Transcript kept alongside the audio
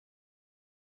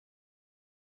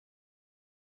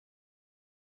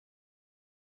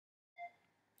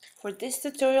For this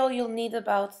tutorial you'll need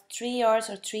about 3 yards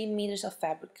or 3 meters of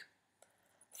fabric.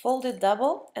 Fold it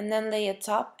double and then lay a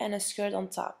top and a skirt on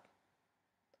top.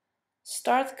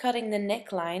 Start cutting the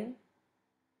neckline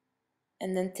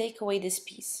and then take away this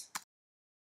piece.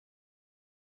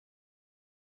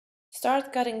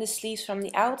 Start cutting the sleeves from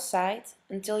the outside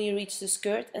until you reach the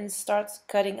skirt and start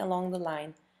cutting along the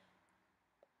line.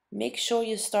 Make sure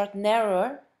you start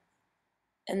narrower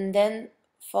and then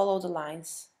follow the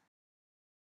lines.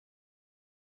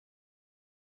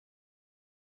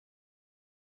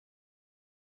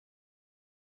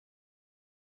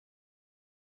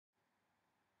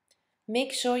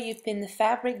 Make sure you pin the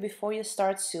fabric before you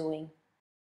start sewing.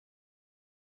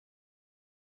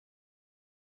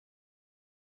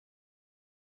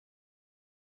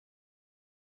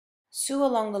 Sew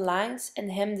along the lines and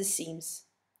hem the seams.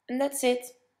 And that's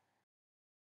it.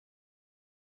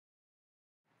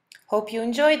 Hope you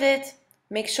enjoyed it.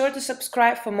 Make sure to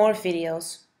subscribe for more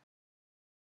videos.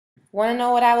 Want to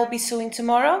know what I will be sewing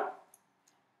tomorrow?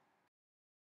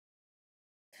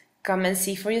 Come and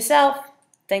see for yourself.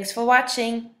 Thanks for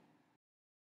watching.